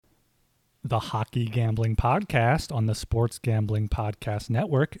The Hockey Gambling Podcast on the Sports Gambling Podcast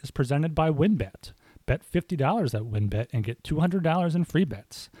Network is presented by WynnBET. Bet $50 at WynnBET and get $200 in free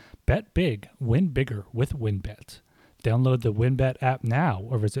bets. Bet big, win bigger with WynnBET. Download the WynnBET app now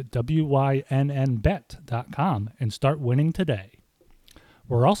or visit wynnbet.com and start winning today.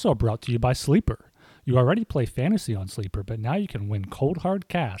 We're also brought to you by Sleeper. You already play fantasy on Sleeper, but now you can win cold hard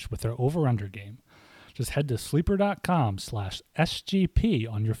cash with their over-under game. Just head to sleeper.com/SGP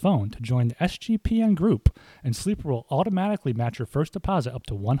on your phone to join the SGPN group, and Sleeper will automatically match your first deposit up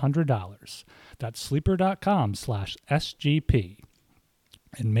to $100. That's sleeper.com/SGP.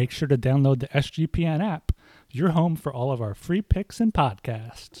 And make sure to download the SGPN app, your home for all of our free picks and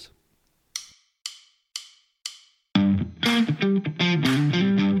podcasts.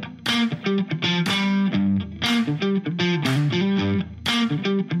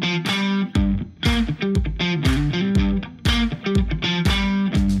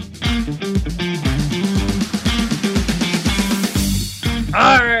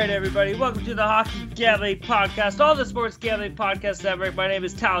 Everybody, welcome to the Hockey Gambling Podcast, all the Sports Gambling Podcast Network. My name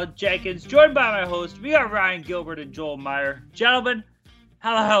is Talon Jenkins, joined by my host. We are Ryan Gilbert and Joel Meyer. Gentlemen,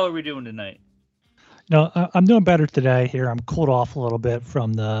 how the hell are we doing tonight? No, I'm doing better today here. I'm cooled off a little bit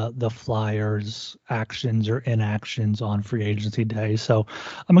from the Flyers' actions or inactions on free agency day. So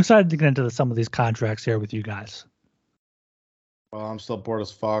I'm excited to get into some of these contracts here with you guys. Well, I'm still bored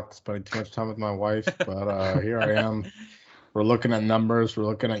as fuck, spending too much time with my wife, but here I am. We're looking at numbers, we're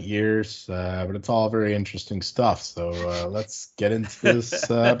looking at years, but it's all very interesting stuff. So let's get into this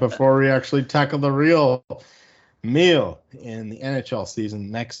before we actually tackle the real meal in the NHL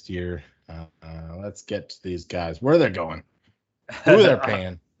season next year. Let's get to these guys. Where they're going, who they're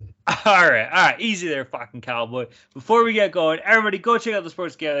paying. All right. Easy there, fucking cowboy. Before we get going, everybody go check out the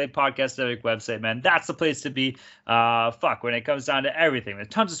Sports Gambling Podcast Network website, man. That's the place to be. When it comes down to everything. There's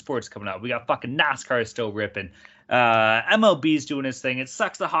tons of sports coming out. We got fucking NASCAR still ripping. MLB's doing its thing. It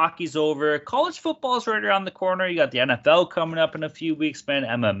sucks the hockey's over. College football's right around the corner. You got the NFL coming up in a few weeks, man.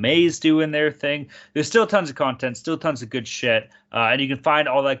 MMA's doing their thing. There's still tons of content, still tons of good shit. And you can find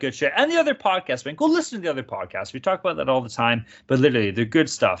all that good shit. And the other podcasts, man. Go listen to the other podcasts. We talk about that all the time. But literally, they're good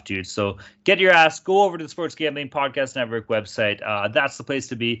stuff, dude. So get your ass. Go over to the Sports Gambling Podcast Network website. That's the place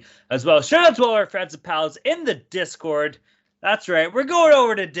to be as well. Shout out to all our friends and pals in the Discord. That's right. We're going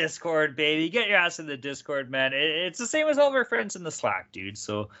over to Discord, baby. Get your ass in the Discord, man. It's the same as all of our friends in the Slack, dude.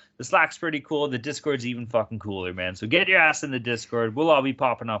 So the Slack's pretty cool. The Discord's even fucking cooler, man. So get your ass in the Discord. We'll all be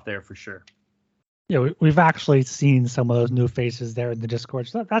popping off there for sure. Yeah, we've actually seen some of those new faces there in the Discord.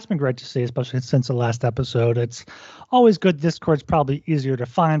 So that's been great to see, especially since the last episode. It's always good. Discord's probably easier to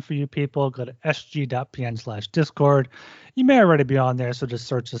find for you people. Go to sg.pn/Discord. You may already be on there, so just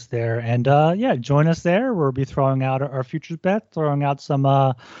search us there. And join us there. We'll be throwing out our futures bet, throwing out some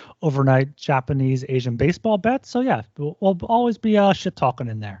overnight Japanese Asian baseball bets. So yeah, we'll always be shit talking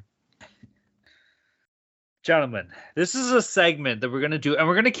in there. Gentlemen, this is a segment that we're going to do, and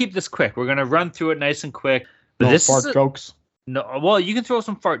we're going to keep this quick. We're going to run through it nice and quick. But no fart jokes? No, well, you can throw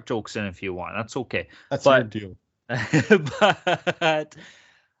some fart jokes in if you want. That's okay. That's your deal. But,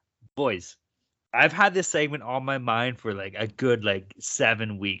 boys, I've had this segment on my mind for like a good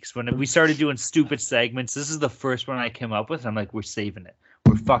 7 weeks. When we started doing stupid segments, this is the first one I came up with. I'm like, we're saving it.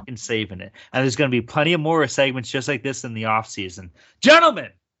 We're fucking saving it. And there's going to be plenty of more segments just like this in the off season. Gentlemen,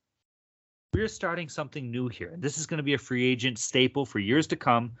 we're starting something new here. This is going to be a free agent staple for years to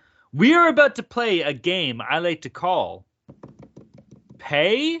come. We are about to play a game I like to call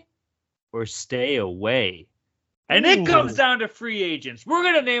Pay or Stay Away. And it comes down to free agents. We're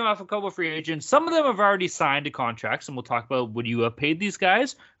going to name off a couple of free agents. Some of them have already signed to contracts, and we'll talk about would you have paid these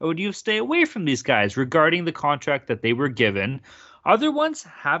guys or would you have stayed away from these guys regarding the contract that they were given. Other ones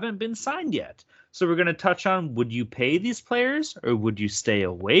haven't been signed yet. So we're going to touch on, would you pay these players or would you stay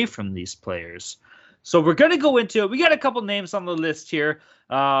away from these players? So we're going to go into it. We got a couple names on the list here.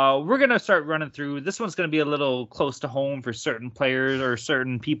 We're going to start running through. This one's going to be a little close to home for certain players or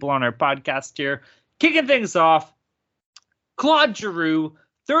certain people on our podcast here. Kicking things off, Claude Giroux,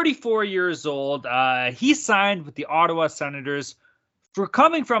 34 years old. He signed with the Ottawa Senators. For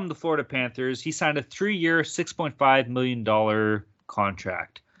coming from the Florida Panthers, he signed a 3-year, $6.5 million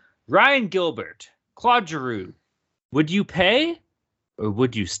contract. Ryan Gilbert, Claude Giroux, would you pay or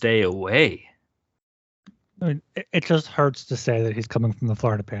would you stay away? I mean, it just hurts to say that he's coming from the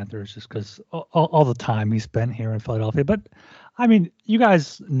Florida Panthers just because all the time he's been here in Philadelphia. But, I mean, you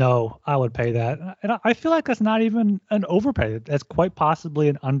guys know I would pay that. And I feel like that's not even an overpay. That's quite possibly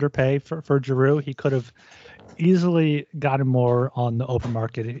an underpay for Giroux. He could have easily gotten more on the open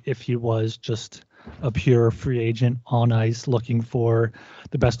market if he was just – a pure free agent on ice looking for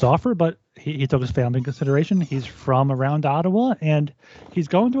the best offer, but he took his family in consideration. He's from around Ottawa, and he's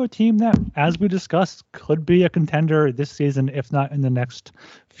going to a team that, as we discussed, could be a contender this season, if not in the next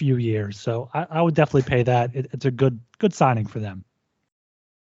few years. So I would definitely pay that. It's a good signing for them.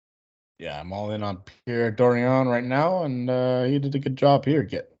 Yeah, I'm all in on Pierre Dorion right now, and he did a good job here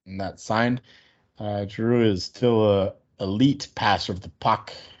getting that signed. Giroux is still a elite passer of the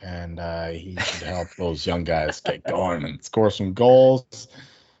puck, and he should help those young guys get going and score some goals,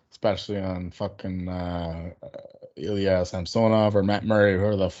 especially on fucking Ilya Samsonov or Matt Murray,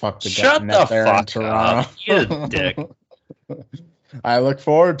 whoever the fuck they got net there in Toronto. You dick. I look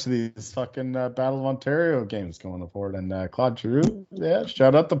forward to these fucking Battle of Ontario games going forward. And Claude Giroux, yeah,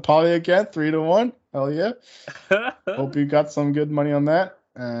 shout out to Paulie again, 3-1. Hell yeah. Hope you got some good money on that.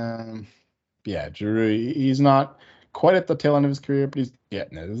 Yeah, Giroux, he's not quite at the tail end of his career, but he's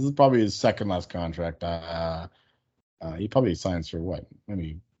getting it. This is probably his second last contract. He probably signs for what,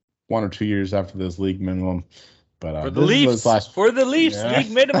 maybe 1 or 2 years after this league minimum. But for the Leafs, yeah.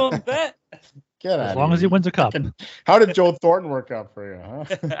 league minimum bet. Get as long as he wins a cup. How did Joe Thornton work out for you,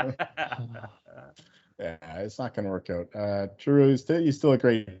 huh? Yeah, it's not going to work out. Giroux, he's still a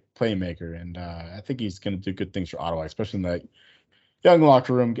great playmaker, and I think he's going to do good things for Ottawa, especially in that young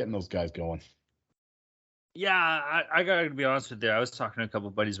locker room, getting those guys going. Yeah, I gotta be honest with you. I was talking to a couple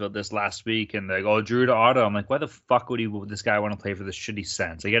of buddies about this last week, and they go, Giroux to Ottawa. I'm like, why the fuck would this guy want to play for the shitty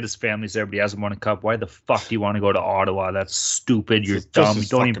Sens? Like, his family's there, but he hasn't won a cup. Why the fuck do you want to go to Ottawa? That's stupid. You're dumb. You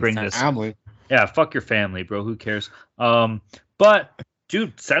don't even bring family. this. Yeah, fuck your family, bro. Who cares? But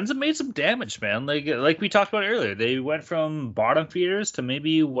dude, Sens have made some damage, man. Like we talked about earlier, they went from bottom feeders to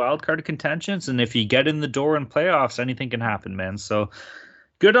maybe wild card contentions, and if you get in the door in playoffs, anything can happen, man. So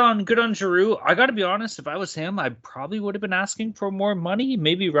good on Giroux. I got to be honest, if I was him, I probably would have been asking for more money.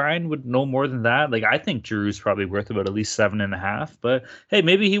 Maybe Ryan would know more than that. Like, I think Giroux's probably worth about at least 7.5. But hey,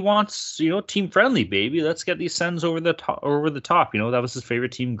 maybe he wants, team friendly, baby. Let's get these Sens over the top. That was his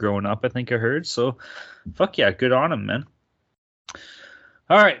favorite team growing up, I think I heard. So fuck yeah, good on him, man.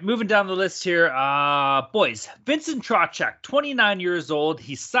 All right, moving down the list here. Boys, Vincent Trocheck, 29 years old.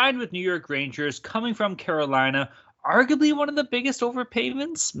 He signed with New York Rangers, coming from Carolina. Arguably one of the biggest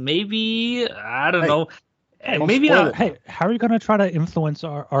overpayments. Maybe, I don't know. Maybe not. Hey, how are you going to try to influence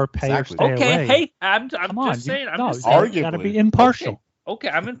our pay or stay okay, away? Hey, I'm just saying. You got to be impartial. Okay,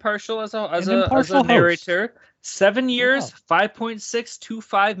 I'm impartial as a narrator. 7 years,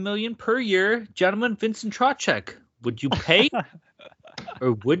 $5.625 million per year. Gentlemen, Vincent Trocheck, would you pay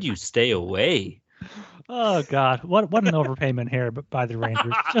or would you stay away? Oh God, what an overpayment here by the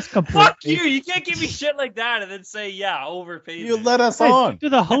Rangers. Just completely. Fuck you! You can't give me shit like that and then say overpayment. You let us on. To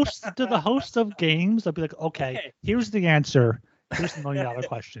the host of games, I'll be like, okay, here's the answer. Here's the $1 million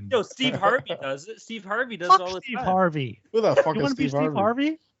question. No, Steve Harvey does it. Steve Harvey does all the time. Steve Harvey. Who the fuck you is Steve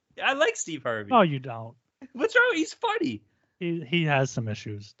Harvey? I like Steve Harvey. No, you don't. What's wrong? He's funny. He has some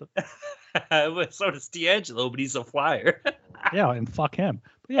issues. So does D'Angelo, but he's a flyer. Yeah, and fuck him.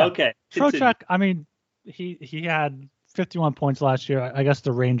 But yeah, okay. Trocheck, I mean, he had 51 points last year. I guess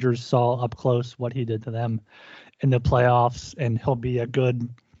the Rangers saw up close what he did to them in the playoffs, and he'll be a good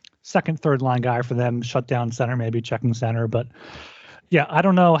second, third line guy for them. Shut down center, maybe checking center. But yeah, I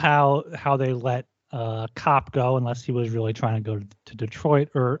don't know how they let Kopp go unless he was really trying to go to Detroit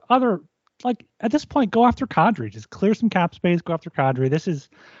or other. Like at this point, go after Kadri. Just clear some cap space. Go after Kadri. This is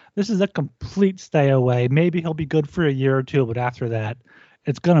a complete stay away. Maybe he'll be good for a year or two, but after that,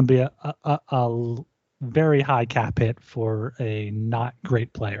 it's going to be a very high cap hit for a not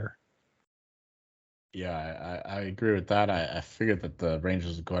great player. Yeah, I agree with that. I figured that the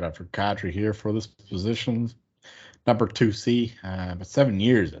Rangers would go out after Kadri here for this position, number 2C. But 7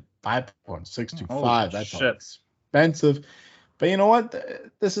 years at 5.625. That's expensive. But you know what?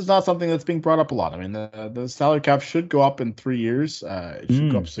 This is not something that's being brought up a lot. I mean, the salary cap should go up in 3 years. It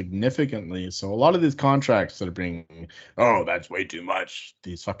should go up significantly. So a lot of these contracts that are being, that's way too much.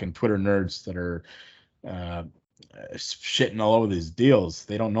 These fucking Twitter nerds that are shitting all over these deals,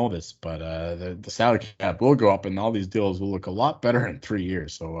 they don't know this, but the salary cap will go up, and all these deals will look a lot better in 3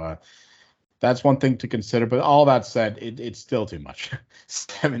 years. So that's one thing to consider. But all that said, it's still too much.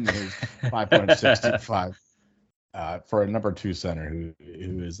 7 years, 5.625. For a number 2 center who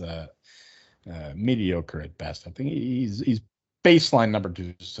is mediocre at best. I think he's baseline number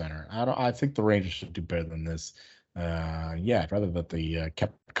 2 center. I think the Rangers should do better than this. I'd rather that they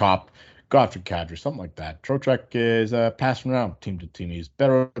kept Kopp, go after Kadri, something like that. Trocheck is passing around team to team. He's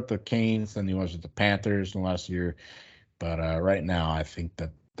better with the Canes than he was with the Panthers in the last year. But right now, I think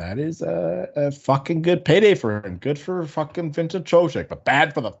that that is a fucking good payday for him. Good for fucking Vincent Trocheck, but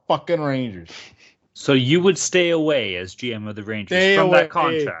bad for the fucking Rangers. So you would stay away as GM of the Rangers that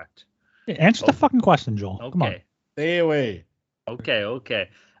contract? Answer the fucking question, Joel. Okay. Come on. Stay away. Okay.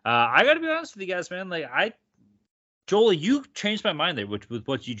 I got to be honest with you guys, man. Joel, you changed my mind there with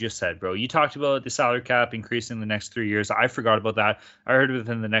what you just said, bro. You talked about the salary cap increasing in the next 3 years. I forgot about that. I heard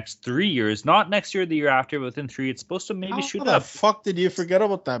within the next 3 years, not next year or the year after, but within 3, it's supposed to maybe shoot up. How the fuck did you forget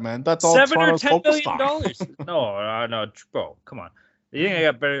about that, man? That's all $7 or Toronto's $10 focused million. on. No, bro, come on. You think I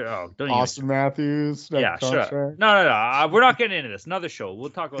got better? Oh, don't Austin Matthews. Yeah, contract. sure. No. We're not getting into this. Another show. We'll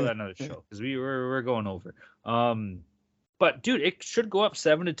talk about that another show because we're going over. But dude, it should go up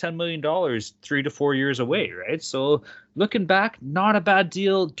 $7 to $10 million 3 to 4 years away, right? So looking back, not a bad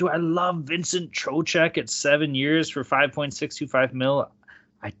deal. Do I love Vincent Trocheck at 7 years for $5.625 million?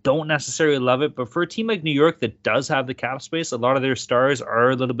 I don't necessarily love it, but for a team like New York that does have the cap space, a lot of their stars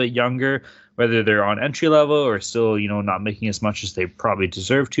are a little bit younger, whether they're on entry level or still, not making as much as they probably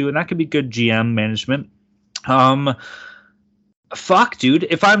deserve to, and that could be good GM management. Fuck, dude.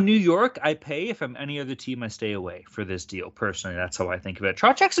 If I'm New York, I pay. If I'm any other team, I stay away for this deal. Personally, that's how I think of it.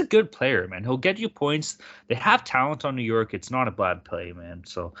 Trocheck's a good player, man. He'll get you points. They have talent on New York. It's not a bad play, man.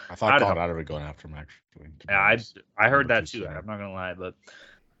 So I thought Colorado were going after him, actually. Yeah, I heard that too. I'm not gonna lie, but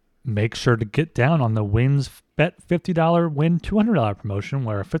make sure to get down on the Wins Bet $50 win $200 promotion,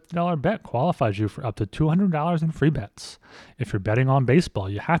 where a $50 bet qualifies you for up to $200 in free bets. If you're betting on baseball,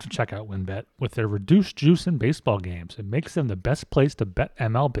 you have to check out WynnBET. With their reduced juice in baseball games, it makes them the best place to bet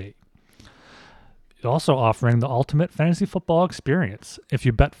MLB. Also offering the ultimate fantasy football experience. If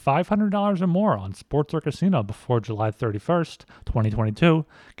you bet $500 or more on sports or casino before July 31st, 2022,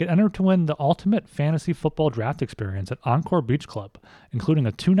 get entered to win the ultimate fantasy football draft experience at Encore Beach Club, including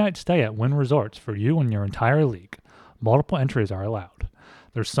a 2-night stay at Wynn Resorts for you and your entire league. Multiple entries are allowed.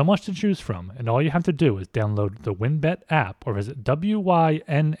 There's so much to choose from, and all you have to do is download the WynnBET app or visit wynnbet.com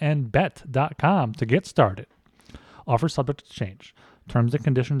to get started. Offer subject to change. Terms and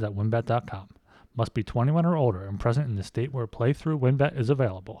conditions at wynnbet.com. Must be 21 or older and present in the state where playthrough WynnBET is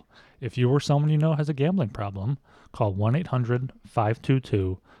available. If you or someone you know has a gambling problem, call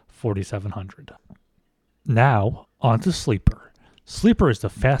 1-800-522-4700. Now, on to Sleeper. Sleeper is the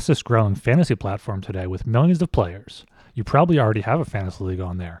fastest growing fantasy platform today with millions of players. You probably already have a fantasy league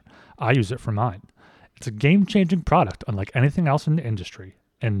on there. I use it for mine. It's a game-changing product unlike anything else in the industry.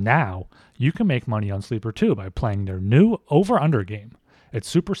 And now, you can make money on Sleeper too by playing their new over-under game. It's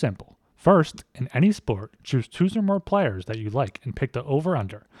super simple. First, in any sport, choose 2 or more players that you like and pick the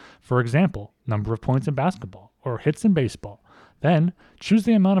over-under. For example, number of points in basketball or hits in baseball. Then, choose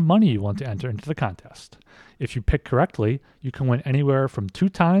the amount of money you want to enter into the contest. If you pick correctly, you can win anywhere from 2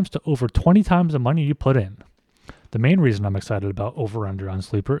 times to over 20 times the money you put in. The main reason I'm excited about Over-Under on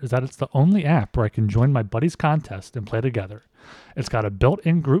Sleeper is that it's the only app where I can join my buddies' contest and play together. It's got a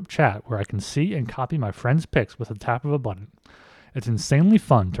built-in group chat where I can see and copy my friends' picks with a tap of a button. It's insanely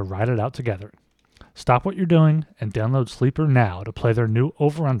fun to ride it out together. Stop what you're doing and download Sleeper now to play their new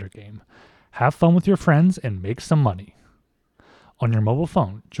Over-Under game. Have fun with your friends and make some money. On your mobile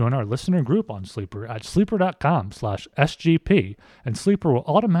phone, join our listener group on Sleeper at sleeper.com/SGP, and Sleeper will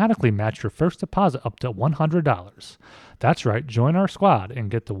automatically match your first deposit up to $100. That's right, join our squad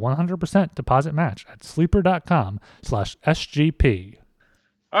and get the 100% deposit match at sleeper.com/SGP.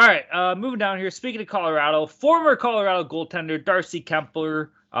 All right, moving down here. Speaking of Colorado, former Colorado goaltender Darcy Kuemper.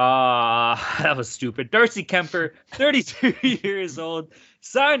 That was stupid. Darcy Kuemper, 32 years old,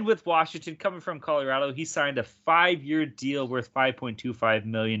 signed with Washington, coming from Colorado. He signed a 5-year deal worth $5.25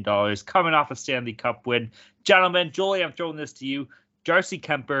 million, coming off a Stanley Cup win. Gentlemen, Jolie, I'm throwing this to you. Darcy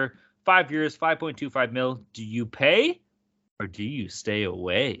Kuemper, 5 years, $5.25 million. Do you pay or do you stay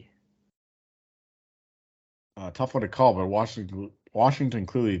away? Tough one to call, but Washington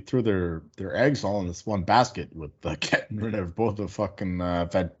clearly threw their eggs all in this one basket with getting rid of both the fucking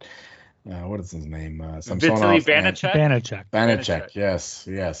what is his name? Vitaly Vanacek. Vanacek,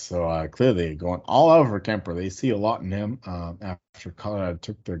 yes. So clearly going all out for Kuemper. They see a lot in him after Colorado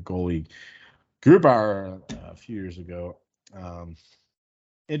took their goalie Grubauer a few years ago.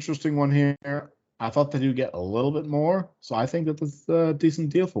 Interesting one here. I thought that he'd get a little bit more, so I think that this is a decent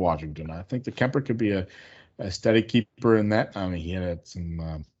deal for Washington. I think the Kuemper could be a steady keeper in that. I mean, he had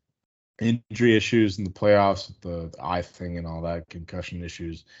some injury issues in the playoffs with the eye thing and all that, concussion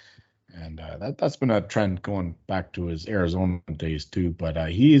issues. And that's been a trend going back to his Arizona days too. But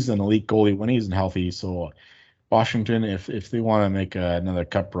he's an elite goalie when he's healthy. So Washington, if they want to make another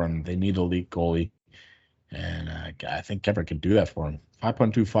cup run, they need an elite goalie. And I think Kuemper can do that for him.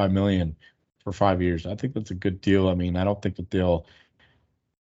 $5.25 million for 5 years. I think that's a good deal. I mean, I don't think that they'll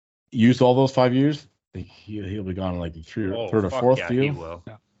used all those 5 years, he'll be gone in like the third or fourth yeah, deal. He will.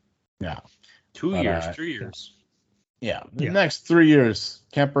 Yeah. 2 years, 3 years. Yeah. The next 3 years,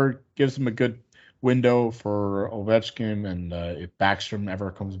 Kemper gives him a good window for Ovechkin, and if Backstrom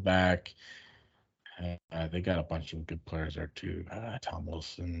ever comes back, they got a bunch of good players there too. Tom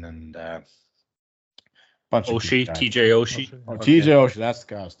Wilson and bunch of TJ Oshie. TJ Oshie, that's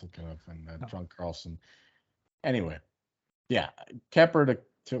the guy I was thinking of, and John Carlson. Anyway, yeah, Kemper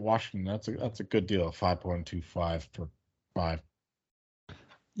to Washington, that's a good deal, 5.25 for 5.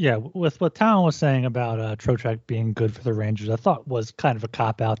 Yeah, with what Talon was saying about Trocheck being good for the Rangers, I thought was kind of a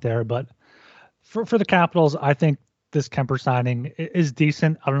cop out there. But for the Capitals, I think this Kemper signing is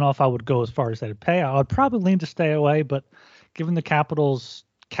decent. I don't know if I would go as far as that pay. I would probably lean to stay away, but given the Capitals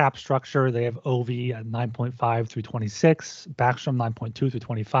cap structure, they have Ovi at 9.5 through 26, Backstrom 9.2 through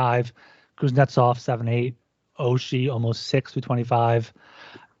 25, Kuznetsov 7.8, Oshie almost 6 through 25.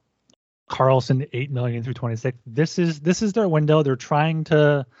 Carlson 8 million through 26. This is their window. They're trying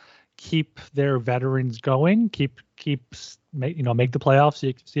to keep their veterans going, make the playoffs.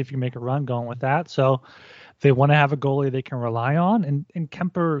 See if you can make a run going with that. So they want to have a goalie they can rely on, and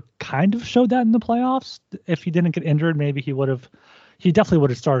Kemper kind of showed that in the playoffs. If he didn't get injured, maybe he definitely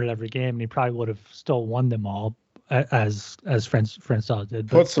would have started every game, and he probably would have still won them all as Francois did.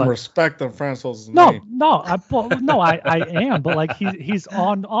 Put some respect on Francois' name. I am, but like he's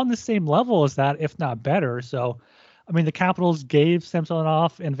on the same level as that, if not better. So, I mean, the Capitals gave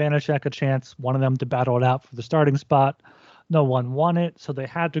Samsonov and Vanecek a chance, one of them to battle it out for the starting spot. No one won it, so they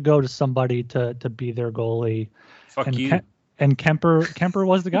had to go to somebody to be their goalie. Fuck you. And Kemper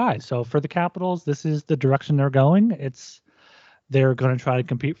was the guy. So for the Capitals, this is the direction they're going. They're going to try to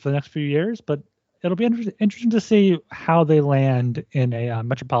compete for the next few years, but it'll be interesting to see how they land in a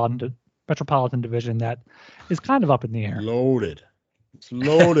metropolitan division that is kind of up in the air. It's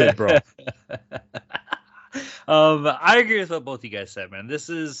loaded, bro. I agree with what both you guys said, man. This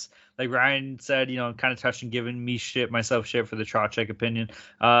is, like Ryan said, kind of touching, giving me myself shit for the Trocheck opinion.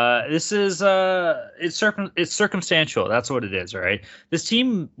 This is it's circumstantial. That's what it is, all right? This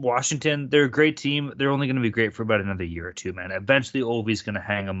team, Washington, they're a great team. They're only going to be great for about another year or two, man. Eventually, Ovi's going to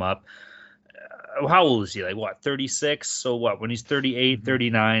hang them up. How old is he? Like, what, 36? So what, when he's 38,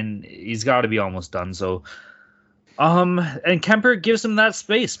 39, he's got to be almost done. So, and Kemper gives him that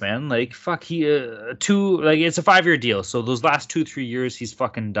space, man. Like, fuck, it's a 5-year deal. So those last 2-3 years, he's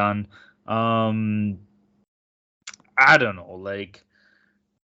fucking done. I don't know. Like,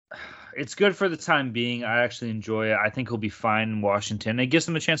 it's good for the time being. I actually enjoy it. I think he'll be fine in Washington. It gives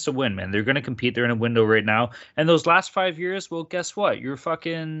them a chance to win, man. They're going to compete. They're in a window right now. And those last 5 years, well, guess what? You're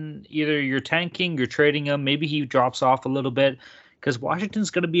fucking either you're tanking, you're trading him. Maybe he drops off a little bit because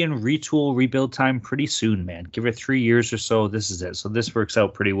Washington's going to be in rebuild time pretty soon, man. Give it 3 years or so. This is it. So this works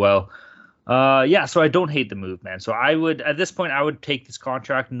out pretty well. So I don't hate the move, man. So at this point, I would take this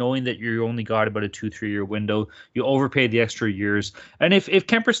contract knowing that you only got about a 2-3 year window. You overpay the extra years. And if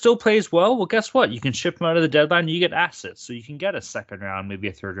Kemper still plays well, guess what? You can ship him out of the deadline. You get assets. So you can get a second round, maybe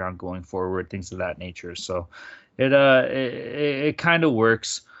a third round going forward, things of that nature. So it kind of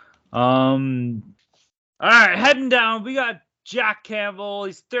works. All right, heading down. We got Jack Campbell,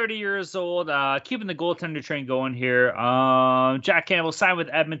 he's 30 years old, keeping the goaltender train going here. Jack Campbell signed with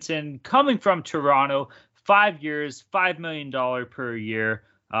Edmonton, coming from Toronto, 5 years, $5 million per year.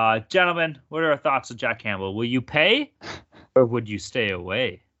 Gentlemen, what are our thoughts on Jack Campbell? Will you pay or would you stay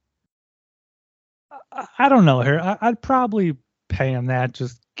away? I don't know here. I'd probably pay him that,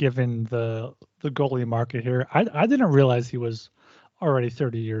 just given the goalie market here. I didn't realize he was already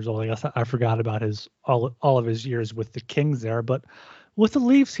 30 years old. I guess I forgot about all of his years with the Kings there, but with the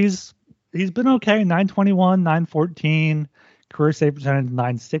Leafs, he's been okay. 921, 914, career save percentage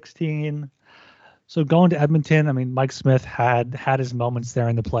 916. So going to Edmonton, I mean, Mike Smith had his moments there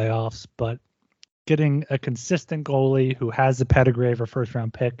in the playoffs, but getting a consistent goalie who has the pedigree of a first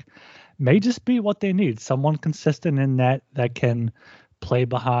round pick may just be what they need. Someone consistent in net that can play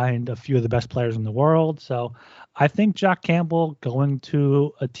behind a few of the best players in the world. So I think Jack Campbell going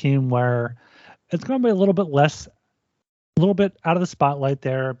to a team where it's going to be a little bit out of the spotlight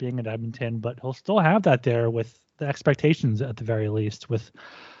there, being in Edmonton, but he'll still have that there with the expectations at the very least, with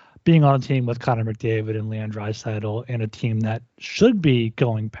being on a team with Connor McDavid and Leon Draisaitl, and a team that should be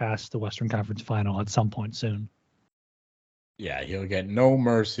going past the Western Conference Final at some point soon. Yeah, he'll get no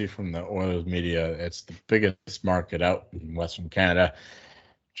mercy from the Oilers media. It's the biggest market out in Western Canada.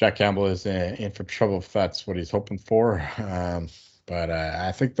 Jack Campbell is in for trouble if that's what he's hoping for. But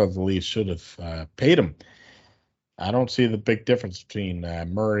I think that the Leafs should have paid him. I don't see the big difference between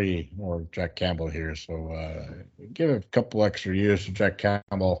Murray or Jack Campbell here. So give it a couple extra years to Jack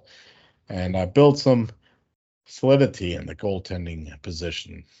Campbell and build some solidity in the goaltending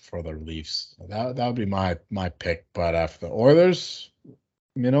position for the Leafs. That would be my pick. But for the Oilers,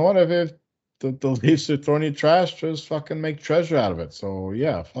 you know what? If the Leafs are throwing you trash, just fucking make treasure out of it. So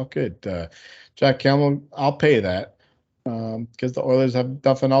yeah, fuck it. Jack Campbell, I'll pay that because the Oilers have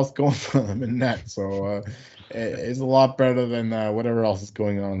nothing else going for them in net. So it's a lot better than whatever else is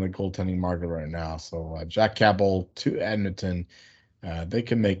going on in the goaltending market right now. So Jack Campbell to Edmonton. They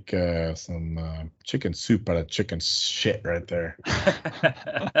can make some chicken soup out of chicken shit right there.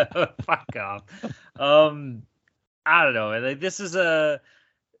 Fuck off. I don't know. Like, this is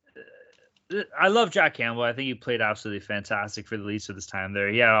I love Jack Campbell. I think he played absolutely fantastic for the Leafs at this time there.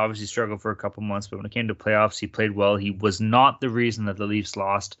 Yeah, obviously struggled for a couple months, but when it came to playoffs, he played well. He was not the reason that the Leafs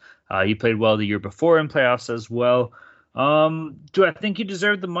lost. He played well the year before in playoffs as well. Do I think he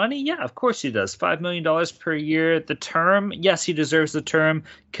deserved the money? Yeah, of course he does. $5 million per year. The term, yes, he deserves the term.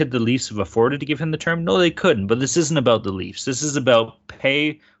 Could the Leafs have afforded to give him the term? No, they couldn't. But this isn't about the Leafs. This is about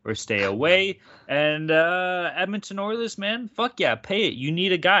pay or stay away. And Edmonton Oilers, man, fuck yeah, pay it. You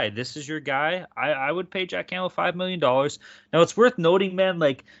need a guy. This is your guy. I would pay Jack Campbell $5 million. Now, it's worth noting, man,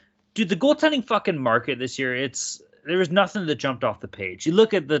 like, dude, the goaltending fucking market this year, there was nothing that jumped off the page. You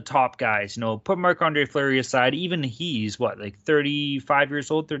look at the top guys, put Marc-Andre Fleury aside. Even he's, 35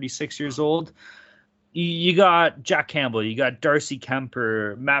 years old, 36 years old. You got Jack Campbell. You got Darcy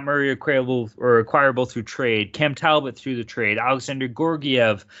Kemper, Matt Murray acquirable through trade, Cam Talbot through the trade, Alexander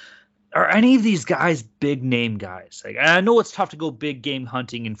Georgiev. Are any of these guys big name guys? Like, I know it's tough to go big game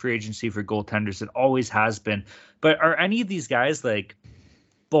hunting in free agency for goaltenders. It always has been. But are any of these guys like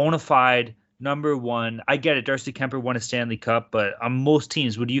bona fide number one? I get it. Darcy Kemper won a Stanley Cup, but on most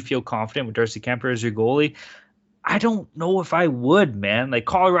teams, would you feel confident with Darcy Kemper as your goalie? I don't know if I would, man. Like,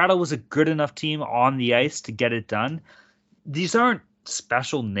 Colorado was a good enough team on the ice to get it done. These aren't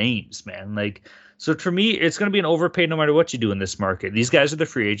special names, man. Like, so for me, it's going to be an overpay no matter what you do in this market. These guys are the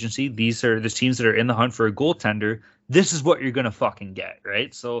free agency. These are the teams that are in the hunt for a goaltender. This is what you're going to fucking get,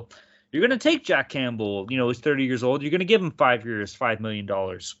 right? So you're going to take Jack Campbell, he's 30 years old. You're going to give him 5 years, $5 million.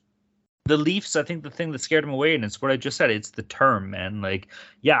 The Leafs, I think the thing that scared him away, and it's what I just said, it's the term, man. Like,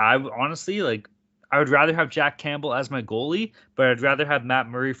 yeah, I would rather have Jack Campbell as my goalie, but I'd rather have Matt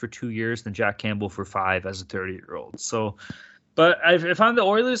Murray for 2 years than Jack Campbell for 5 as a 30-year-old. So, but if I'm the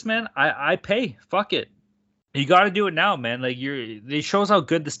Oilers, man, I pay. Fuck it. You got to do it now, man. Like, it shows how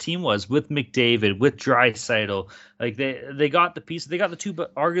good this team was with McDavid, with Draisaitl. Like, they got the piece. They got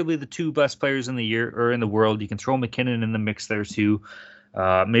arguably the two best players in the year or in the world. You can throw McKinnon in the mix there too.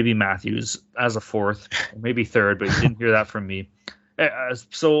 Maybe Matthews as a fourth, maybe third, but you didn't hear that from me.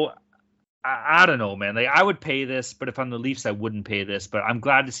 So I don't know, man. Like, I would pay this, but if I'm the Leafs, I wouldn't pay this. But I'm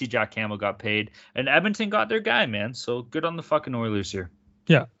glad to see Jack Campbell got paid, and Edmonton got their guy, man. So good on the fucking Oilers here.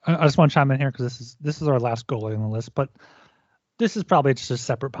 Yeah, I just want to chime in here because this is our last goalie on the list, but this is probably just a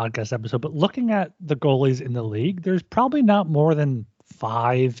separate podcast episode. But looking at the goalies in the league, there's probably not more than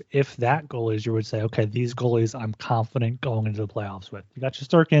 5, if that, goalies you would say, okay, these goalies I'm confident going into the playoffs with. You got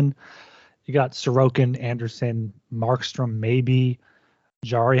Shesterkin, you got Sorokin, Anderson, Markstrom, maybe.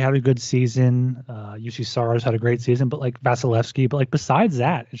 Jari had a good season. UC Saros had a great season, but like Vasilevsky. But like besides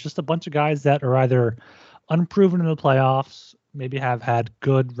that, it's just a bunch of guys that are either unproven in the playoffs, maybe have had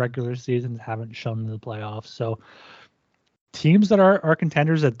good regular seasons, haven't shown in the playoffs. So teams that are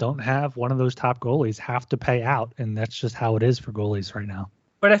contenders that don't have one of those top goalies have to pay out, and that's just how it is for goalies right now.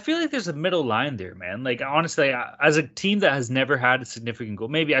 But I feel like there's a middle line there, man. Like, honestly, as a team that has never had a significant goal,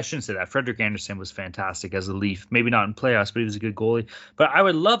 maybe I shouldn't say that. Frederik Andersen was fantastic as a Leaf. Maybe not in playoffs, but he was a good goalie. But I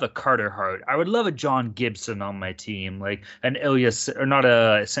would love a Carter Hart. I would love a John Gibson on my team, like an Ilya, or not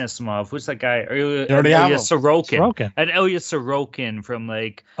a Samsonov. What's that guy? Ilya Sorokin. An Ilya Sorokin from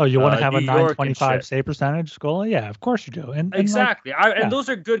like. Oh, you want to have a 925 save percentage goalie? Yeah, of course you do. And exactly. And those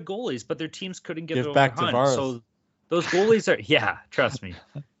are good goalies, but their teams couldn't get over back the hunt. Tavares. So those goalies are, yeah, trust me.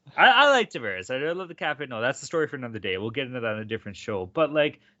 I like Tavares. I love the Cafe. No, that's the story for another day. We'll get into that on a different show. But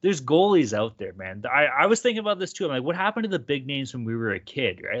like, there's goalies out there, man. I was thinking about this too. I'm like, what happened to the big names when we were a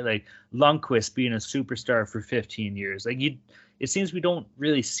kid, right? Like Lundqvist being a superstar for 15 years. Like, it seems we don't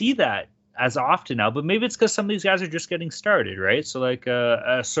really see that as often now. But maybe it's because some of these guys are just getting started, right? So like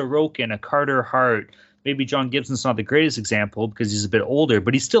a Sorokin, a Carter Hart. Maybe John Gibson's not the greatest example because he's a bit older,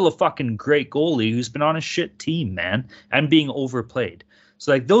 but he's still a fucking great goalie who's been on a shit team, man, and being overplayed.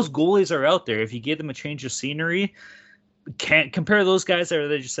 So like, those goalies are out there. If you gave them a change of scenery, can't compare those guys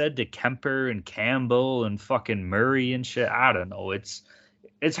that I just said to Kemper and Campbell and fucking Murray and shit. I don't know.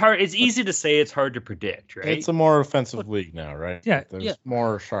 It's hard. It's easy to say. It's hard to predict, right? It's a more offensive league now, right? Yeah. There's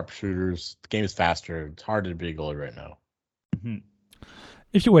more sharpshooters. The game is faster. It's hard to be a goalie right now. Mm-hmm.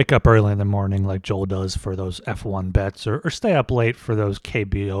 If you wake up early in the morning like Joel does for those F1 bets, or stay up late for those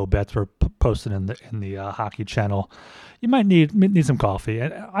KBO bets we're posted in the hockey channel, you might need some coffee.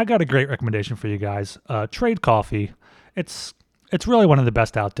 And I got a great recommendation for you guys. Trade Coffee. It's really one of the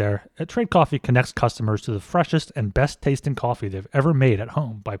best out there. Trade Coffee connects customers to the freshest and best tasting coffee they've ever made at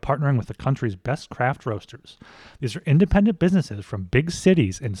home by partnering with the country's best craft roasters. These are independent businesses from big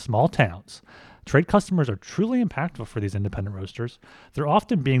cities and small towns. Trade customers are truly impactful for these independent roasters. They're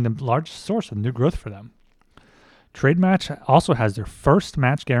often being the largest source of new growth for them. Trade Match also has their first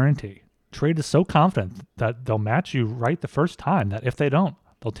match guarantee. Trade is so confident that they'll match you right the first time that if they don't,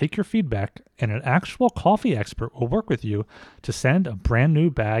 they'll take your feedback and an actual coffee expert will work with you to send a brand new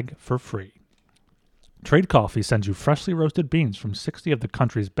bag for free. Trade Coffee sends you freshly roasted beans from 60 of the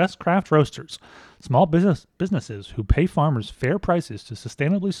country's best craft roasters, small businesses who pay farmers fair prices to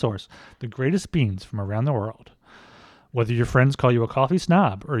sustainably source the greatest beans from around the world. Whether your friends call you a coffee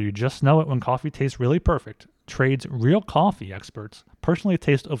snob or you just know it when coffee tastes really perfect, Trade's real coffee experts personally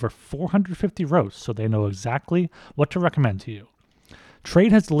taste over 450 roasts so they know exactly what to recommend to you.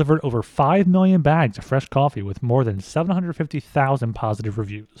 Trade has delivered over 5 million bags of fresh coffee with more than 750,000 positive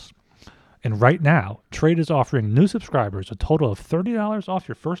reviews. And right now, Trade is offering new subscribers a total of $30 off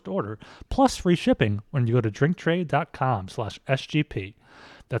your first order, plus free shipping when you go to drinktrade.com/SGP.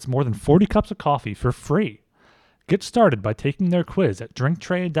 That's more than 40 cups of coffee for free. Get started by taking their quiz at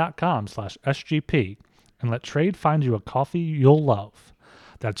drinktrade.com/SGP and let Trade find you a coffee you'll love.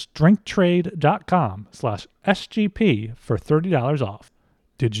 That's drinktrade.com/SGP for $30 off.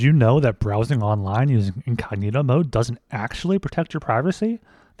 Did you know that browsing online using incognito mode doesn't actually protect your privacy?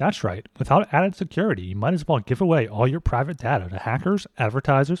 That's right. Without added security, you might as well give away all your private data to hackers,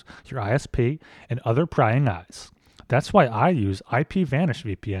 advertisers, your ISP, and other prying eyes. That's why I use IPVanish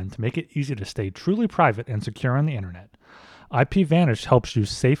VPN to make it easy to stay truly private and secure on the internet. IPVanish helps you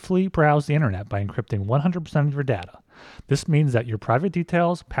safely browse the internet by encrypting 100% of your data. This means that your private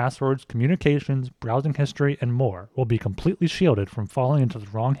details, passwords, communications, browsing history, and more will be completely shielded from falling into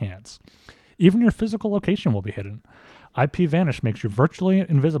the wrong hands. Even your physical location will be hidden. IPVanish makes you virtually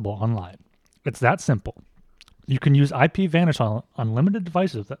invisible online. It's that simple. You can use IPVanish on unlimited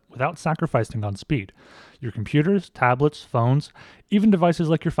devices without sacrificing on speed. Your computers, tablets, phones, even devices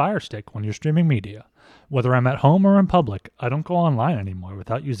like your Fire Stick when you're streaming media. Whether I'm at home or in public, I don't go online anymore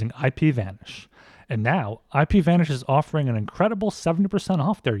without using IPVanish. And now, IPVanish is offering an incredible 70%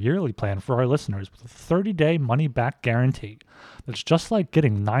 off their yearly plan for our listeners with a 30-day money-back guarantee. That's just like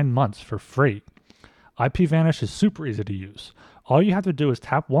getting 9 months for free. IPVanish is super easy to use. All you have to do is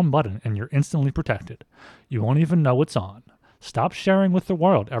tap one button and you're instantly protected. You won't even know it's on. Stop sharing with the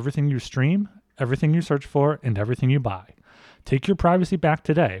world everything you stream, everything you search for, and everything you buy. Take your privacy back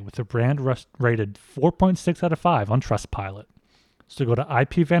today with a brand rated 4.6 out of 5 on Trustpilot. So go to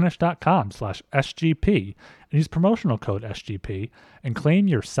ipvanish.com/SGP and use promotional code SGP and claim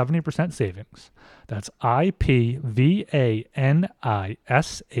your 70% savings. That's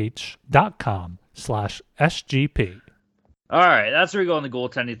ipvanish.com/SGP. All right, that's where we go on the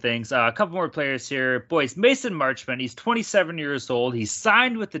goaltending things. A couple more players here. Boys, Mason Marchment, he's 27 years old. He's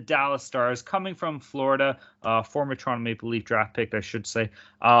signed with the Dallas Stars, coming from Florida, former Toronto Maple Leaf draft pick, I should say.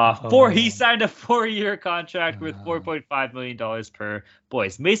 He signed a 4-year contract with $4.5 million per.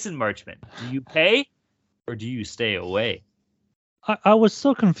 Boys, Mason Marchment, do you pay or do you stay away? I was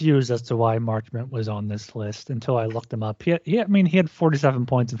so confused as to why Marchment was on this list until I looked him up. He had 47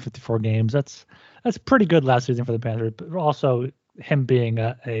 points in 54 games. That's pretty good last season for the Panthers, but also him being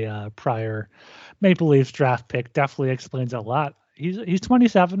a prior Maple Leafs draft pick definitely explains a lot. He's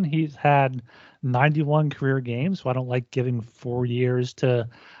 27. He's had 91 career games, so I don't like giving 4 years to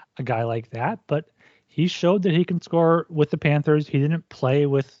a guy like that, but he showed that he can score with the Panthers. He didn't play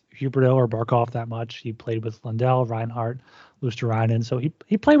with Huberdeau or Barkov that much. He played with Lundell, Reinhart, Luosterainen. So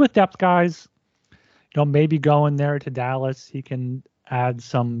he played with depth guys. Maybe going there to Dallas, he can add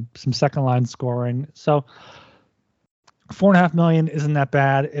some second line scoring. So $4.5 million isn't that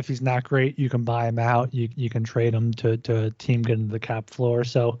bad. If he's not great, you can buy him out. You can trade him to a team getting the cap floor.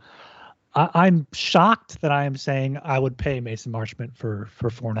 So I'm shocked that I am saying I would pay Mason Marchment for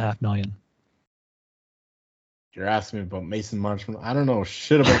 $4.5 million. You're asking me about Mason Marchment. I don't know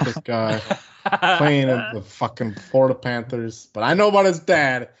shit about this guy playing in the fucking Florida Panthers, but I know about his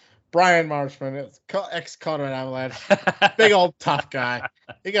dad, Brian Marchment, ex-Colorado Avalanche, big old tough guy.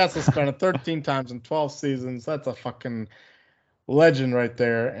 He got suspended 13 times in 12 seasons. That's a fucking legend right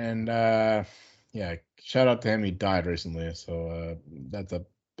there. And Yeah, shout out to him. He died recently, so that's a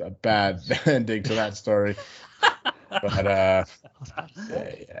bad ending to that story. But yeah,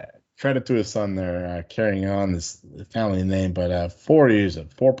 credit to his son there, carrying on this family name. But 4 years at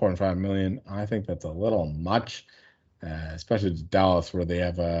 4.5 million, I think that's a little much, especially to Dallas, where they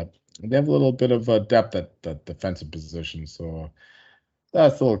have a little bit of depth at the defensive position. So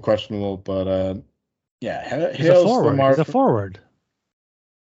that's a little questionable. But yeah, He's a hails forward. Lamar. He's a forward.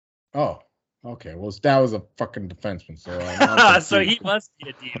 Oh, okay. Well, that was a fucking defenseman, so So he must be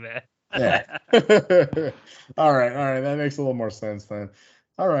a D-man. yeah. All right. That makes a little more sense then.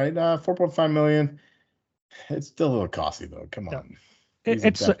 All right. 4.5 million. It's still a little costly though. Come on.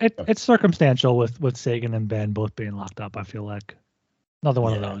 It's circumstantial with Sagan and Ben both being locked up. I feel like another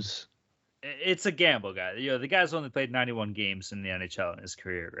one of those. It's a gamble, guy. The guy's only played 91 games in the NHL in his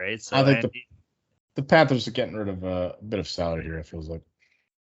career, right? So I think the Panthers are getting rid of a bit of salary here. It feels like.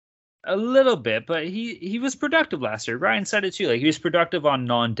 A little bit, but he was productive last year. Ryan said it too. Like, he was productive on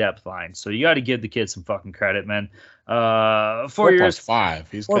non-depth lines. So you got to give the kid some fucking credit, man. 4 years, 4.5.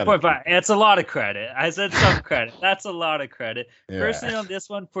 He's 4.5. It's a lot of credit. I said some credit. That's a lot of credit. Yeah. Personally, on this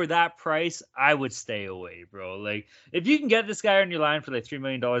one, for that price, I would stay away, bro. Like, if you can get this guy on your line for like $3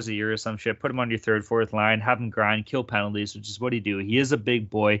 million a year or some shit, put him on your third, fourth line, have him grind, kill penalties, which is what he do. He is a big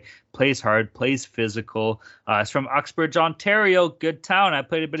boy, plays hard, plays physical. He's from Uxbridge, Ontario. Good town. I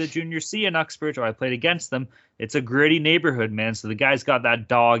played a bit of Junior C in Uxbridge, or I played against them. It's a gritty neighborhood, man. So the guy's got that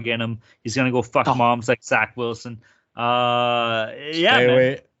dog in him. He's gonna go fuck moms like Zach Wilson. Stay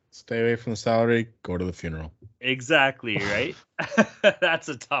away from the salary. Go to the funeral. Exactly, right? That's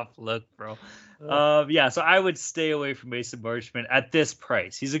a tough look, bro. So I would stay away from Mason Marchment at this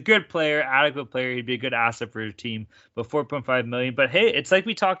price. He's a good player, adequate player. He'd be a good asset for your team, but 4.5 million. But hey, it's like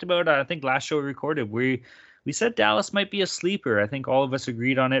we talked about. I think last show we recorded, we said Dallas might be a sleeper. I think all of us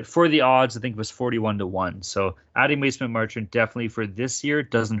agreed on it. For the odds, I think it was 41-1. So adding Mason Marchment definitely for this year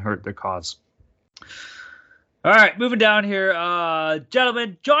doesn't hurt their cause. All right, moving down here,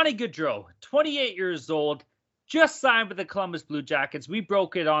 gentlemen. Johnny Gaudreau, 28 years old, just signed with the Columbus Blue Jackets. We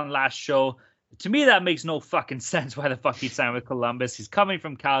broke it on last show. To me, that makes no fucking sense. Why the fuck he signed with Columbus? He's coming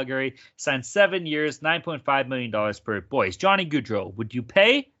from Calgary, signed 7 years, $9.5 million per. Boys, Johnny Gaudreau, would you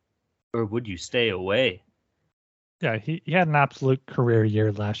pay or would you stay away? Yeah, he had an absolute career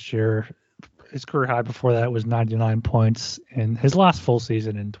year last year. His career high before that was 99 points in his last full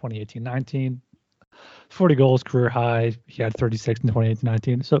season in 2018-19. 40 goals, career high. He had 36 in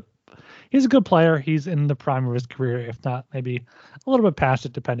 2018-19. So he's a good player. He's in the prime of his career, if not maybe a little bit past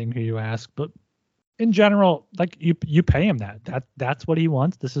it, depending who you ask. But in general, like you pay him that's what he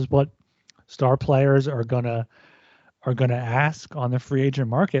wants. This is what star players are gonna ask on the free agent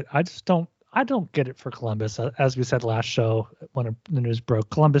market. I don't get it for Columbus. As we said last show when the news broke,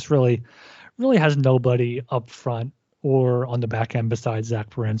 Columbus really has nobody up front or on the back end besides Zach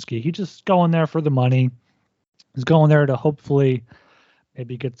Werenski. He's just going there for the money. He's going there to hopefully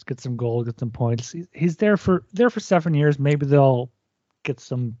maybe get some goals, get some points. He's there for 7 years. Maybe they'll get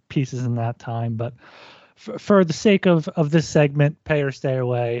some pieces in that time. But for the sake of this segment, pay or stay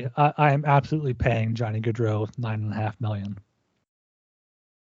away, I am absolutely paying Johnny Gaudreau $9.5 million.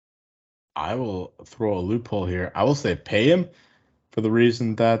 I will throw a loophole here. I will say pay him for the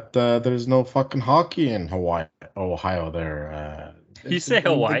reason that there's no fucking hockey in Ohio there. You say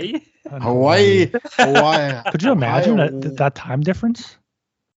Hawaii? Hawaii. Could you imagine that time difference?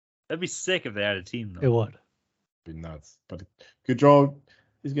 That'd be sick if they had a team, though. It would. Be nuts. But Gaudreau,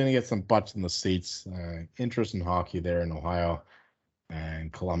 he's going to get some butts in the seats. Interest in hockey there in Ohio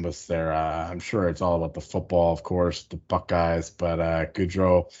and Columbus there. I'm sure it's all about the football, of course, the Buckeyes. But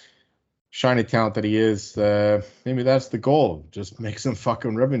Gaudreau, shiny talent that he is, maybe that's the goal. Just make some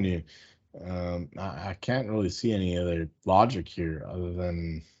fucking revenue. I can't really see any other logic here other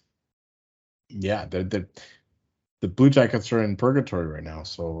than, the Blue Jackets are in purgatory right now.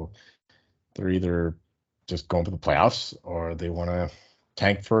 So they're either just going for the playoffs or they want to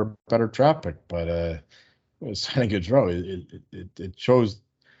tank for a better draft pick. But signing Gaudreau, it shows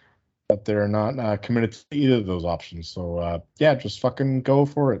that they're not committed to either of those options. So just fucking go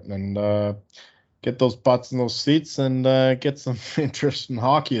for it and get those butts in those seats and get some interest in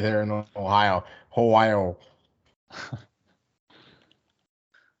hockey there in Ohio.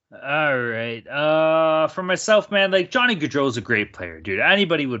 All right. For myself, man, like Johnny Gaudreau's a great player, dude.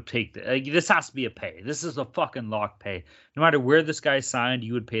 Anybody would take this has to be a pay. This is a fucking lock pay. No matter where this guy signed,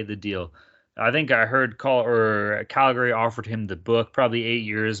 you would pay the deal. I think I heard Calgary offered him the book, probably 8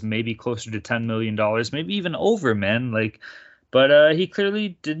 years, maybe closer to $10 million, maybe even over, man. But he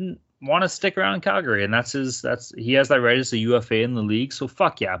clearly didn't want to stick around in Calgary, and he has that right as a UFA in the league. So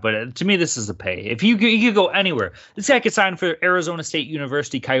fuck yeah. But to me, this is a pay. If he could go anywhere, this guy could sign for Arizona State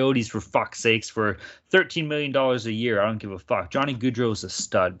University Coyotes for fuck's sakes for $13 million a year. I don't give a fuck. Johnny Gaudreau's a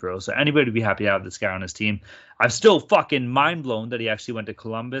stud, bro. So anybody would be happy to have this guy on his team. I'm still fucking mind blown that he actually went to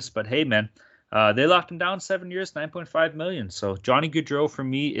Columbus, but hey, man, they locked him down 7 years, $9.5 million. So Johnny Gaudreau for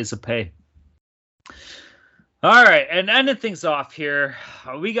me is a pay. All right, and ending things off here,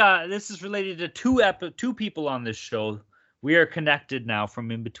 this is related to two people on this show. We are connected now from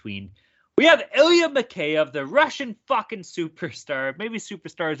in between. We have Ilya Mikheyev, the Russian fucking superstar. Maybe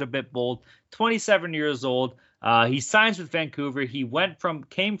superstar is a bit bold. 27 years old. He signs with Vancouver. He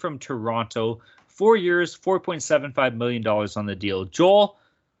came from Toronto. 4 years, $4.75 million on the deal. Joel,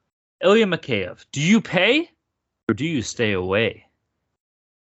 Ilya Mikheyev, do you pay or do you stay away?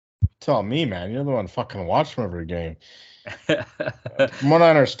 Tell me, man. You're the one fucking watching every game. From what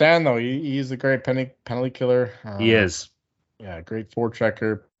I understand, though, he's a great penalty killer. He is. Yeah, great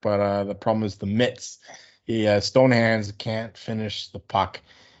forechecker. But the problem is the mitts. He has stone hands, can't finish the puck,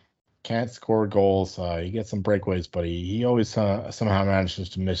 can't score goals. He gets some breakaways, but he always somehow manages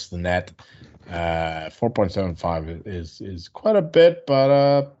to miss the net. 4.75 is quite a bit, but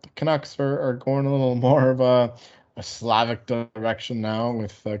the Canucks are going a little more of a Slavic direction now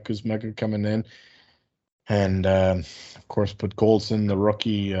with Kuzmenko coming in, and of course put Golson, the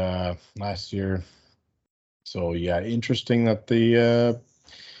rookie, last year. So yeah, interesting that the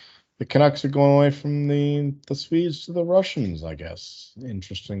Canucks are going away from the Swedes to the Russians, I guess.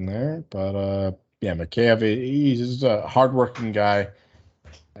 Interesting there, but yeah, Mikheyev, he's a hardworking guy.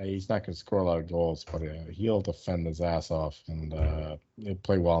 He's not going to score a lot of goals, but he'll defend his ass off, and he'll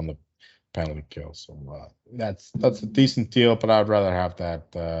play well in the penalty kill. So that's a decent deal, but I'd rather have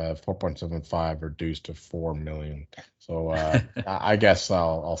that 4.75 reduced to $4 million. So I guess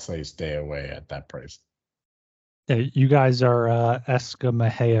I'll say stay away at that price. Yeah, you guys are Eska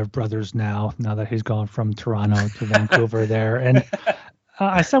Mikheyev brothers now that he's gone from Toronto to Vancouver there. And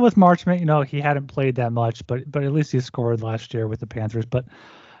I said with Marchment, he hadn't played that much, but at least he scored last year with the Panthers. But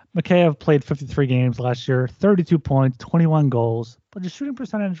Mikheyev played 53 games last year, 32 points, 21 goals, but his shooting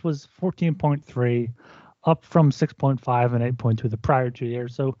percentage was 14.3, up from 6.5 and 8.2 the prior 2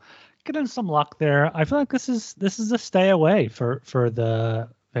 years. So getting some luck there. I feel like this is a stay away for the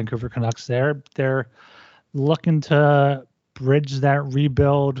Vancouver Canucks there. They're looking to bridge that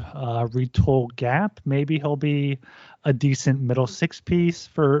rebuild, retool gap. Maybe he'll be a decent middle six piece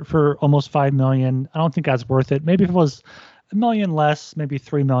for almost $5 million. I don't think that's worth it. Maybe if it was $1 million less, maybe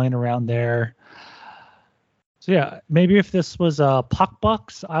 $3 million around there. So yeah, maybe if this was puck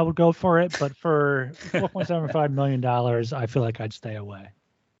bucks, I would go for it. But for $4.75 million, I feel like I'd stay away.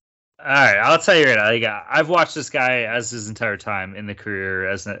 All right, I'll tell you right now. Like, I've watched this guy as his entire time in the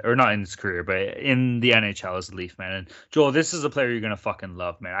career, or not in his career, but in the NHL as a Leaf, man. And Joel, this is a player you're gonna fucking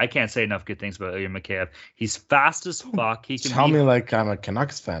love, man. I can't say enough good things about Ilya Mikheyev. He's fast as fuck. He can tell me like I'm a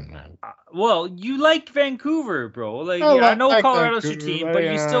Canucks fan, man. Well, you like Vancouver, bro. Like I know like Colorado's Vancouver, your team, but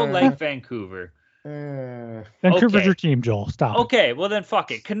you still like Vancouver. Vancouver's your team, Joel. Stop. Okay, well then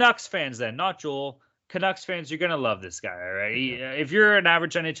fuck it. Canucks fans then, not Joel. Canucks fans, you're going to love this guy, all right? If you're an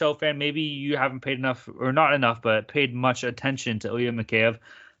average NHL fan, maybe you haven't paid enough, or not enough, but paid much attention to Ilya Mikheyev.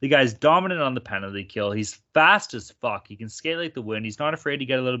 The guy's dominant on the penalty kill. He's fast as fuck. He can skate like the wind. He's not afraid to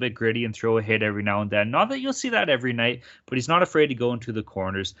get a little bit gritty and throw a hit every now and then. Not that you'll see that every night, but he's not afraid to go into the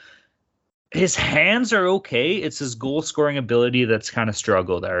corners. His hands are okay. It's his goal scoring ability that's kind of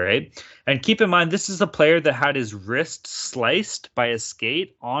struggled, all right? And keep in mind, this is a player that had his wrist sliced by a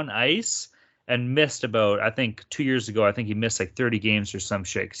skate on ice and missed about, I think 2 years ago, I think he missed like 30 games or some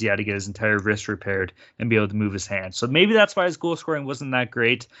shit because he had to get his entire wrist repaired and be able to move his hand. So maybe that's why his goal scoring wasn't that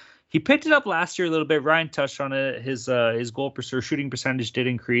great. He picked it up last year a little bit. Ryan touched on it. His goal shooting percentage did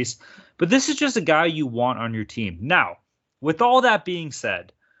increase. But this is just a guy you want on your team. Now, with all that being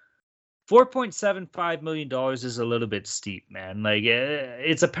said, $4.75 million is a little bit steep, man. Like,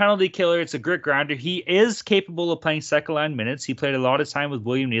 it's a penalty killer. It's a grit grinder. He is capable of playing second line minutes. He played a lot of time with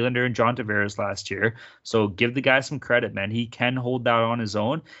William Nylander and John Tavares last year. So give the guy some credit, man. He can hold that on his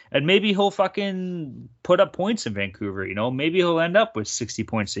own. And maybe he'll fucking put up points in Vancouver, Maybe he'll end up with 60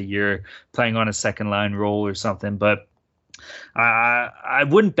 points a year playing on a second line role or something. But I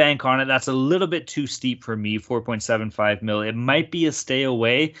wouldn't bank on it. That's a little bit too steep for me, 4.75 mil. It might be a stay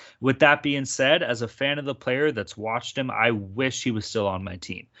away. With that being said, as a fan of the player that's watched him, I wish he was still on my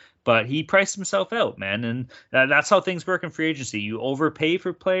team but he priced himself out, man. And that's how things work in free agency. You overpay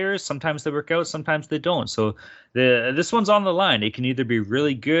for players. Sometimes they work out, sometimes they don't. So this one's on the line. It can either be a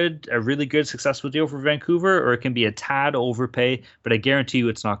really good, successful deal for Vancouver, or it can be a tad overpay, but I guarantee you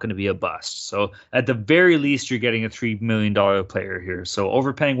it's not going to be a bust. So at the very least, you're getting a $3 million player here. So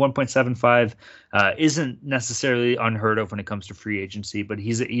overpaying 1.75 isn't necessarily unheard of when it comes to free agency, but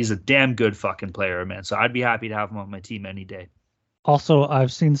he's a damn good fucking player, man. So I'd be happy to have him on my team any day. Also,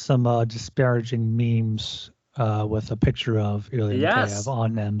 I've seen some disparaging memes with a picture of Ilya Mikheyev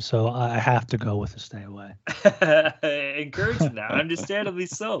on them, so I have to go with a stay away. Encouraging that, understandably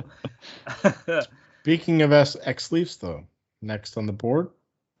so. Speaking of ex-Leafs, though, next on the board,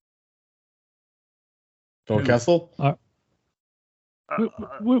 Phil Kessel.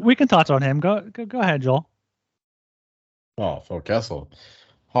 We can touch on him. Go ahead, Joel. Oh, Phil Kessel,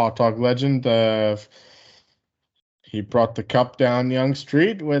 Hot Dog legend. He brought the cup down Yonge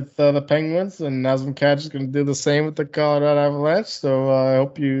Street with the Penguins, and Nazem Kadri is going to do the same with the Colorado Avalanche. So I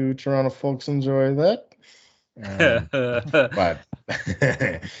hope you Toronto folks enjoy that. But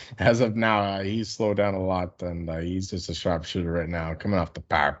as of now, he's slowed down a lot, and he's just a sharpshooter right now, coming off the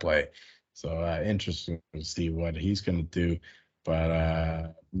power play. So interesting to see what he's going to do.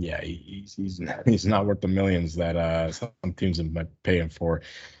 But yeah, he's not worth the millions that some teams might pay him for.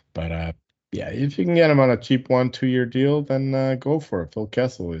 But yeah, if you can get him on a cheap 1-2-year deal, then go for it. Phil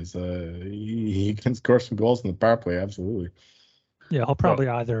Kessel is he can score some goals in the power play, absolutely. Yeah, he'll probably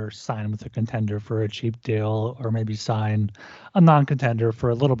either sign with a contender for a cheap deal, or maybe sign a non-contender for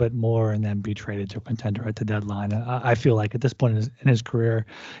a little bit more and then be traded to a contender at the deadline. I feel like at this point in his career,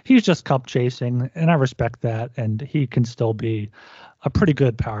 he's just cup chasing, and I respect that. And he can still be a pretty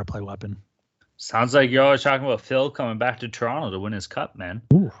good power play weapon. Sounds like you're always talking about Phil coming back to Toronto to win his cup, man.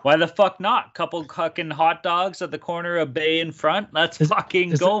 Ooh. Why the fuck not? Couple fucking hot dogs at the corner of Bay in front. Let's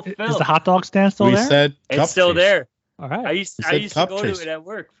fucking go, Phil. Is the hot dog stand still there? It's still there. All right. I used to go to it at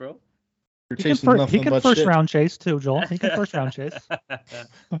work, bro. He can first round chase too, Joel. He can first round chase.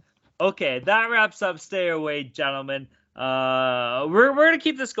 Okay, that wraps up Stay Away, gentlemen. We're gonna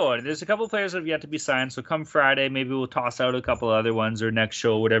keep this going. There's a couple players that have yet to be signed, so come Friday, maybe we'll toss out a couple other ones, or next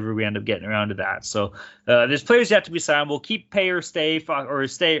show, whatever we end up getting around to that. So there's players yet to be signed. We'll keep pay or stay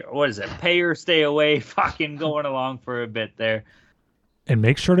away fucking going along for a bit there. And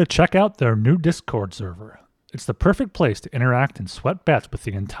make sure to check out their new Discord server. It's the perfect place to interact and sweat bets with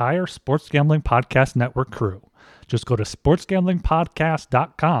the entire Sports Gambling Podcast Network crew. Just go to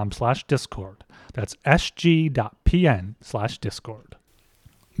sportsgamblingpodcast.com/discord. That's sg.pn/discord.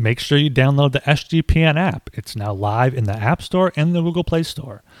 Make sure you download the SGPN app. It's now live in the App Store and the Google Play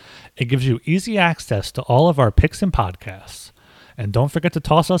Store. It gives you easy access to all of our picks and podcasts. And don't forget to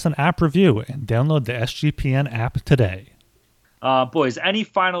toss us an app review and download the SGPN app today. Boys, any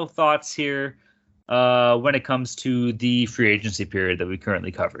final thoughts here when it comes to the free agency period that we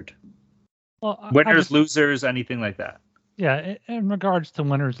currently covered? Well, winners, losers, anything like that? Yeah, in regards to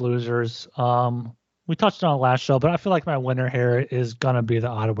winners, losers, we touched on it last show, but I feel like my winner here is going to be the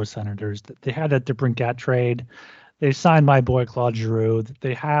Ottawa Senators. They had that DeBrincat trade. They signed my boy Claude Giroux.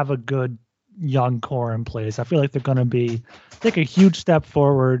 They have a good young core in place. I feel like they're going to take a huge step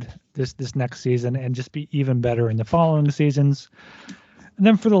forward this next season and just be even better in the following seasons. And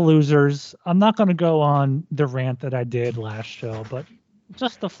then for the losers, I'm not going to go on the rant that I did last show, but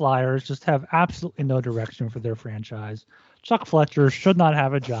just the Flyers just have absolutely no direction for their franchise. Chuck Fletcher should not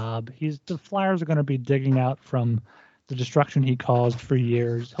have a job. The Flyers are going to be digging out from the destruction he caused for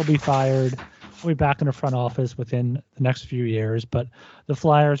years. He'll be fired. He'll be back in the front office within the next few years. But the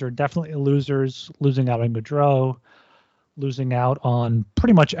Flyers are definitely losers, losing out on Gaudreau, losing out on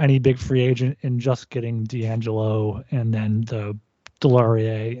pretty much any big free agent in just getting D'Angelo and then the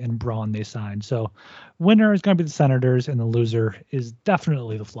Delorier and Braun they signed. So winner is going to be the Senators, and the loser is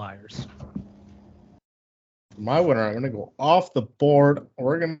definitely the Flyers. My winner, I'm going to go off the board.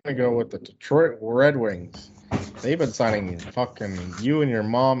 We're going to go with the Detroit Red Wings. They've been signing fucking you and your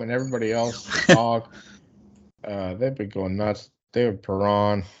mom and everybody else. Dog. They've been going nuts. David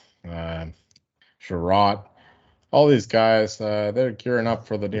Perron, Sherratt, all these guys, they're gearing up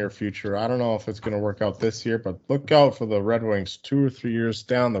for the near future. I don't know if it's going to work out this year, but look out for the Red Wings 2 or 3 years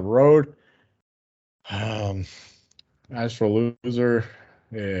down the road. As for loser,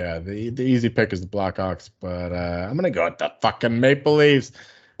 yeah, the easy pick is the Blackhawks, but I'm going to go with the fucking Maple Leafs.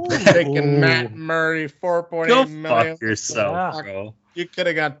 Taking Matt Murray, $4.8 million. Fuck yourself, bro. You could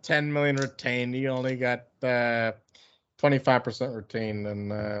have got $10 million retained. You only got 25% retained,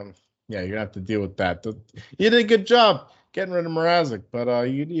 and yeah, you're gonna have to deal with that. You did a good job getting rid of Mrazek, but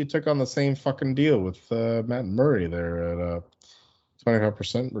you took on the same fucking deal with Matt Murray there.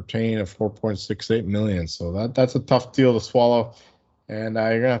 25% retain of 4.68 million. So that's a tough deal to swallow. And you're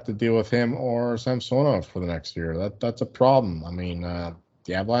going to have to deal with him or Samsonov for the next year. That's a problem. I mean,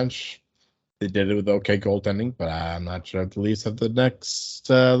 the Avalanche, they did it with okay goaltending, but I'm not sure if the Leafs have the next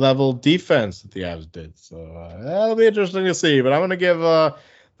level defense that the Avs did. So that'll be interesting to see. But I'm going to give the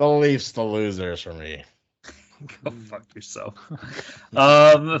Leafs the losers for me. Go fuck yourself.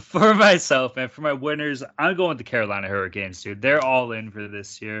 For myself and for my winners, I'm going with the Carolina Hurricanes, dude. They're all in for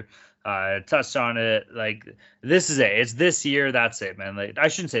this year. I touched on it. Like, this is it. It's this year. That's it, man. Like, I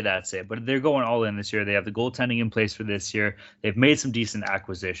shouldn't say that's it, but they're going all in this year. They have the goaltending in place for this year. They've made some decent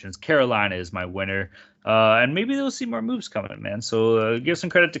acquisitions. Carolina is my winner. And maybe they'll see more moves coming, man. So give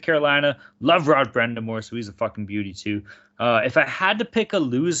some credit to Carolina. Love Rod Brendamore, so he's a fucking beauty too. If I had to pick a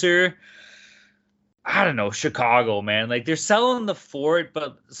loser, I don't know, Chicago, man. Like, they're selling the fort,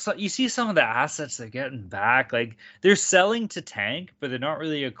 but you see some of the assets they're getting back. Like, they're selling to tank, but they're not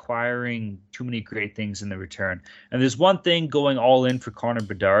really acquiring too many great things in the return. And there's one thing going all in for Connor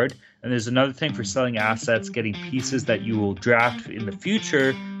Bedard, and there's another thing for selling assets, getting pieces that you will draft in the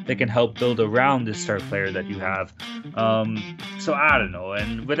future that can help build around this star player that you have. So I don't know.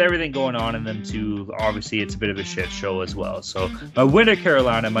 And with everything going on in them too, obviously it's a bit of a shit show as well. So my winner,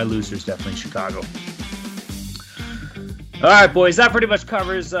 Carolina. My loser is definitely Chicago. All right, boys, that pretty much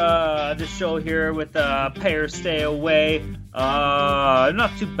covers this show here with Pay or Stay Away.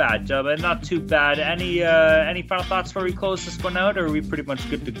 Not too bad, Jubba. Not too bad. Any final thoughts before we close this one out, or are we pretty much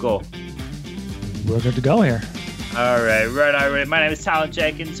good to go? We're good to go here. All right. My name is Talon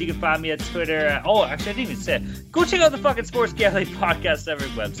Jenkins. You can find me at Twitter. Actually, I didn't even say it. Go check out the fucking Sports Gambling Podcast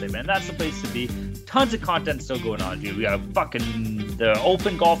Network website, man. That's the place to be. Tons of content still going on, dude. We got the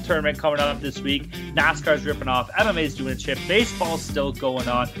Open Golf Tournament coming up this week. NASCAR's ripping off. MMA's doing a chip. Baseball's still going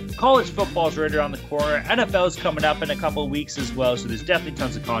on. College football's right around the corner. NFL's coming up in a couple of weeks as well. So there's definitely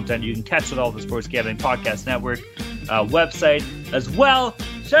tons of content. You can catch it all at the Sports Gambling Podcast Network website as well.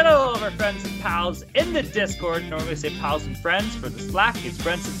 Shout out all of our friends and pals in the Discord. Normally I say pals and friends for the Slack. It's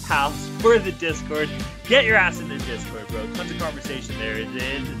friends and pals for the Discord. Get your ass in the Discord, bro. Tons of conversation there.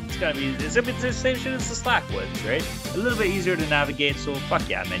 It's gonna be the same shit as the Slack was, right? A little bit easier to navigate. So fuck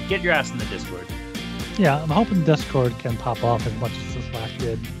yeah, man. Get your ass in the Discord. Yeah, I'm hoping Discord can pop off as much as the Slack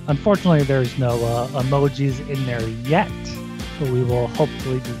did. Unfortunately, there's no emojis in there yet, but we will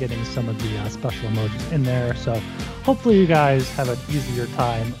hopefully be getting some of the special emojis in there. So hopefully you guys have an easier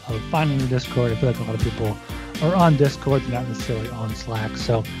time of finding the Discord. I feel like a lot of people are on Discord, they're not necessarily on Slack.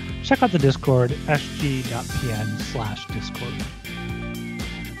 So check out the Discord, sg.pn/Discord.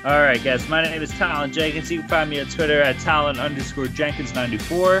 All right, guys. My name is Talon Jenkins. You can find me on Twitter at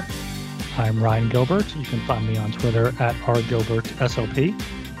Talon_Jenkins94. I'm Ryan Gilbert. You can find me on Twitter at rgilbertsop.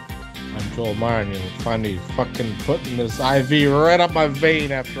 I'm Joel Meyer, and you'll find me fucking putting this IV right up my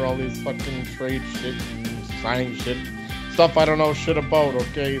vein after all these fucking trade shit and signing shit. Stuff I don't know shit about,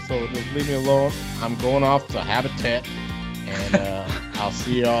 okay? So just leave me alone. I'm going off to Habitat, and I'll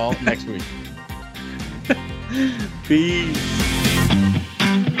see y'all next week. Peace.